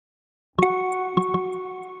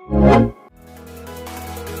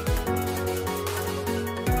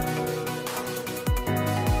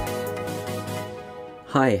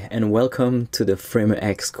Hi and welcome to the Framer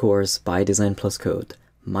X course by Design Plus Code.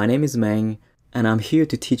 My name is Meng and I'm here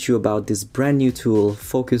to teach you about this brand new tool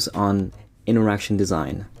focused on interaction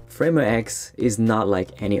design. Framer X is not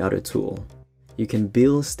like any other tool. You can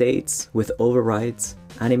build states with overrides,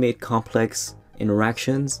 animate complex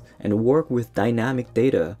interactions, and work with dynamic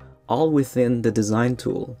data all within the design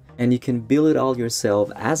tool. And you can build it all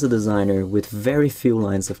yourself as a designer with very few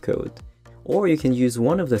lines of code. Or you can use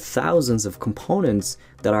one of the thousands of components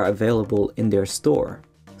that are available in their store.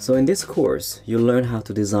 So in this course, you'll learn how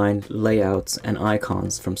to design layouts and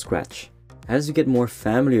icons from scratch. As you get more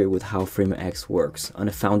familiar with how Framer X works on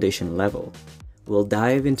a foundation level, we'll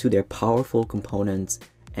dive into their powerful components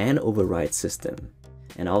and override system,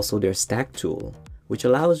 and also their stack tool, which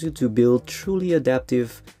allows you to build truly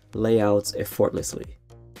adaptive layouts effortlessly.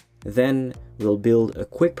 Then we'll build a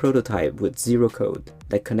quick prototype with zero code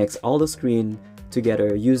that connects all the screen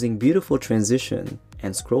together using beautiful transition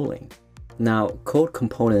and scrolling. Now, code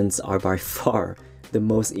components are by far the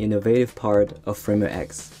most innovative part of Framer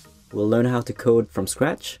X. We'll learn how to code from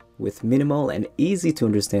scratch with minimal and easy to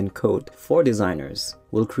understand code for designers.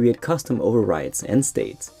 We'll create custom overrides and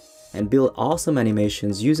states and build awesome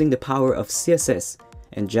animations using the power of CSS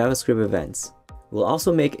and JavaScript events. We'll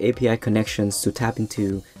also make API connections to tap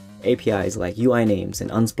into APIs like UI names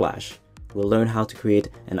and Unsplash. We'll learn how to create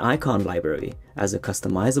an icon library as a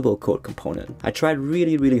customizable code component. I tried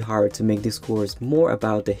really hard to make this course more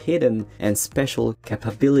about the hidden and special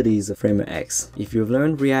capabilities of Framer X. If you've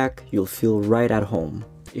learned React, you'll feel right at home.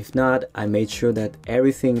 If not, I made sure that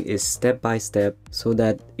everything is step by step so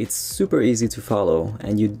that it's super easy to follow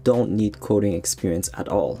and you don't need coding experience at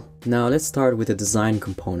all. Now let's start with the design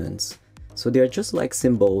components. So they're just like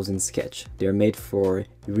symbols in Sketch. They're made for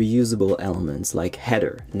reusable elements like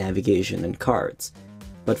header, navigation, and cards.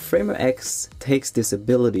 But Framer X takes this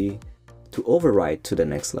ability to override to the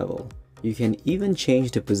next level. You can even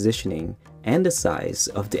change the positioning and the size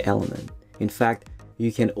of the element. In fact,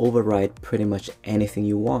 you can override pretty much anything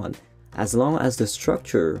you want, as long as the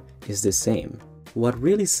structure is the same. What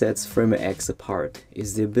really sets Framer X apart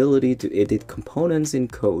is the ability to edit components in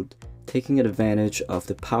code, taking advantage of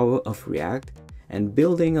the power of React and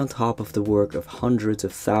building on top of the work of hundreds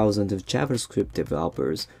of thousands of JavaScript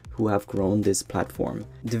developers who have grown this platform.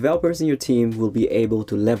 Developers in your team will be able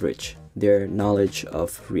to leverage their knowledge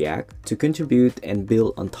of React to contribute and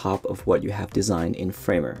build on top of what you have designed in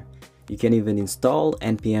Framer. You can even install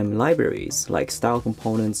NPM libraries like style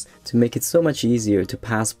components to make it so much easier to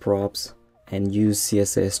pass props and use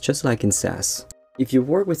CSS just like in Sass. If you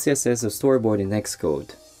work with CSS or storyboard in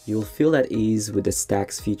Xcode, you'll feel at ease with the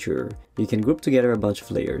stacks feature. You can group together a bunch of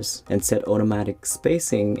layers and set automatic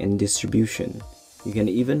spacing and distribution. You can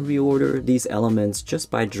even reorder these elements just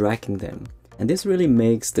by dragging them. And this really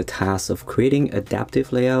makes the task of creating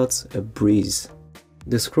adaptive layouts a breeze.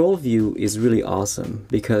 The scroll view is really awesome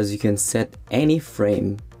because you can set any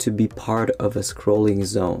frame to be part of a scrolling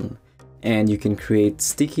zone. And you can create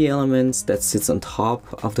sticky elements that sits on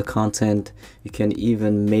top of the content. You can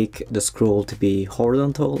even make the scroll to be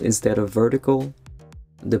horizontal instead of vertical.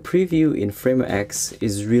 The preview in Framer X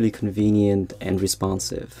is really convenient and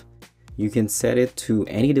responsive. You can set it to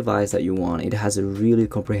any device that you want. It has a really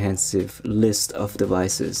comprehensive list of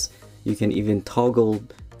devices. You can even toggle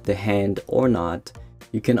the hand or not.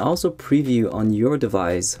 You can also preview on your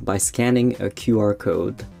device by scanning a QR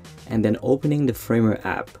code and then opening the Framer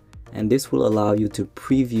app. And this will allow you to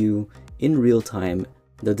preview in real time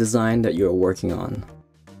the design that you're working on.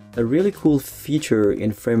 A really cool feature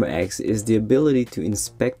in Framer X is the ability to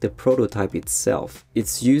inspect the prototype itself.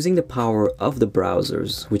 It's using the power of the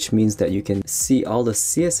browsers, which means that you can see all the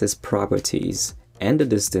CSS properties and the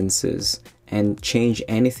distances and change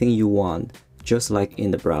anything you want, just like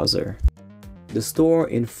in the browser. The store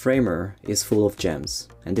in Framer is full of gems,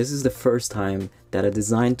 and this is the first time that a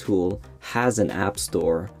design tool has an app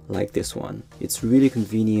store like this one. It's really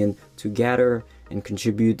convenient to gather and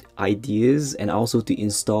contribute ideas and also to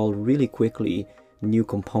install really quickly new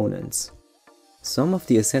components. Some of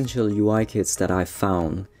the essential UI kits that I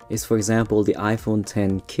found is, for example, the iPhone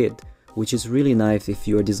X kit, which is really nice if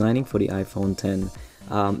you're designing for the iPhone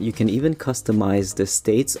X. You can even customize the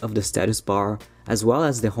states of the status bar as well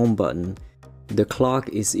as the home button. The clock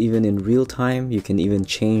is even in real time. You can even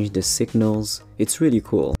change the signals. It's really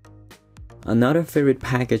cool. Another favorite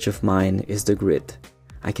package of mine is the grid.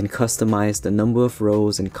 I can customize the number of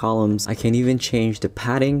rows and columns. I can even change the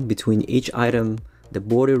padding between each item, the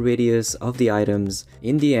border radius of the items.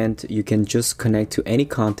 In the end, you can just connect to any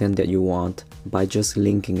content that you want by just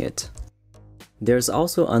linking it. There's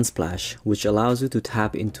also Unsplash, which allows you to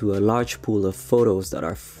tap into a large pool of photos that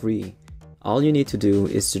are free. All you need to do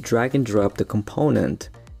is to drag and drop the component,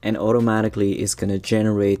 and automatically it's going to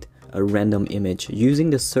generate a random image using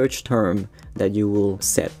the search term that you will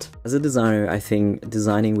set. As a designer, I think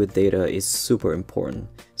designing with data is super important.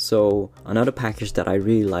 So another package that I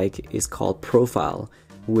really like is called Profile,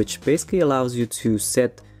 which basically allows you to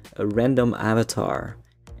set a random avatar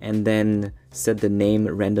and then set the name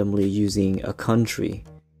randomly using a country.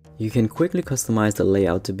 You can quickly customize the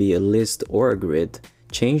layout to be a list or a grid,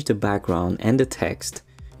 change the background and the text.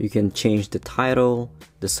 You can change the title,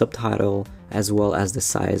 the subtitle, as well as the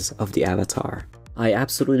size of the avatar. I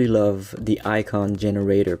absolutely love the icon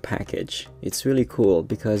generator package. It's really cool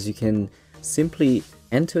because you can simply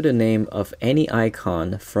enter the name of any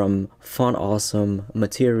icon from Font Awesome,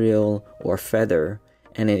 Material, or Feather,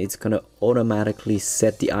 and then it's gonna automatically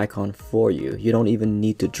set the icon for you. You don't even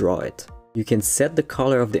need to draw it. You can set the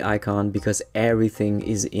color of the icon because everything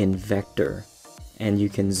is in vector, and you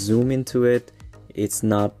can zoom into it. It's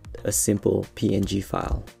not a simple PNG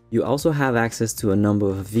file. You also have access to a number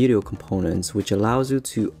of video components, which allows you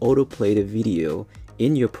to autoplay the video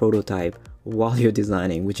in your prototype while you're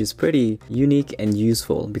designing, which is pretty unique and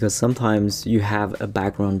useful because sometimes you have a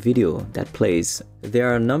background video that plays. There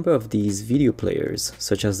are a number of these video players,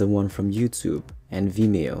 such as the one from YouTube and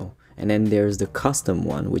Vimeo, and then there's the custom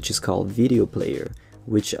one, which is called Video Player,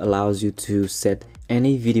 which allows you to set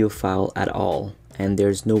any video file at all, and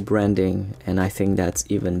there's no branding, and I think that's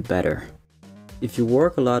even better. If you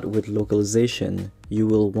work a lot with localization, you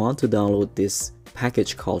will want to download this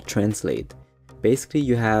package called Translate. Basically,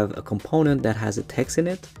 you have a component that has a text in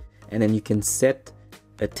it, and then you can set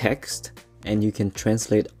a text and you can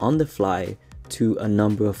translate on the fly to a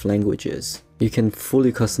number of languages. You can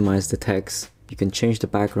fully customize the text, you can change the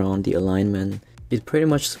background, the alignment. It pretty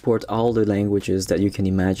much supports all the languages that you can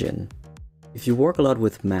imagine. If you work a lot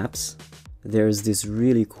with maps, there's this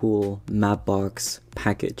really cool Mapbox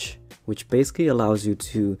package, which basically allows you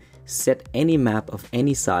to set any map of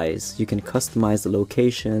any size. You can customize the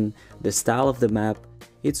location, the style of the map.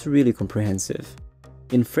 It's really comprehensive.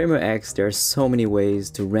 In Framer X, there are so many ways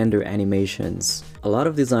to render animations. A lot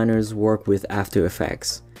of designers work with After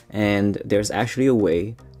Effects, and there's actually a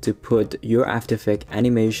way to put your After Effects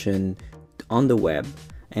animation on the web,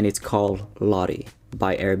 and it's called Lottie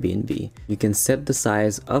by Airbnb. You can set the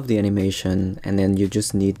size of the animation, and then you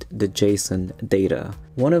just need the JSON data.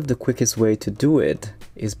 One of the quickest way to do it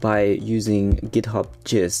is by using GitHub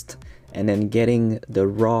Gist and then getting the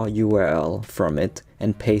raw URL from it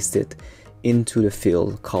and paste it into the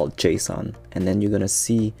field called JSON, and then you're gonna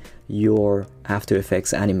see your After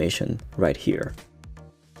Effects animation right here.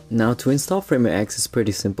 Now, to install Framer X is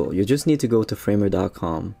pretty simple. You just need to go to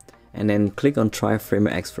framer.com and then click on Try Framer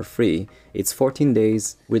X for free. It's 14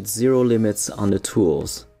 days with 0 limits on the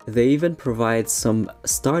tools. They even provide some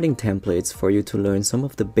starting templates for you to learn some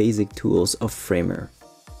of the basic tools of Framer.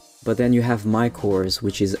 But then you have my course,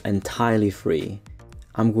 which is entirely free.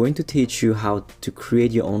 I'm going to teach you how to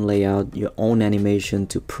create your own layout, your own animation,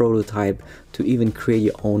 to prototype, to even create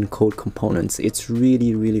your own code components. It's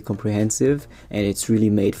really comprehensive, and it's really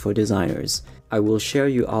made for designers. I will share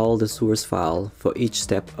you all the source file for each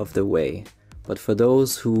step of the way. But for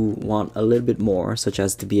those who want a little bit more, such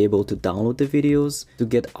as to be able to download the videos, to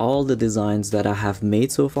get all the designs that I have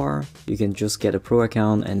made so far, you can just get a pro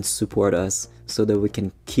account and support us so that we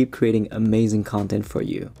can keep creating amazing content for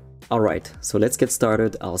you. Alright, so let's get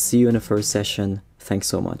started. I'll see you in the first session. Thanks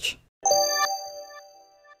so much.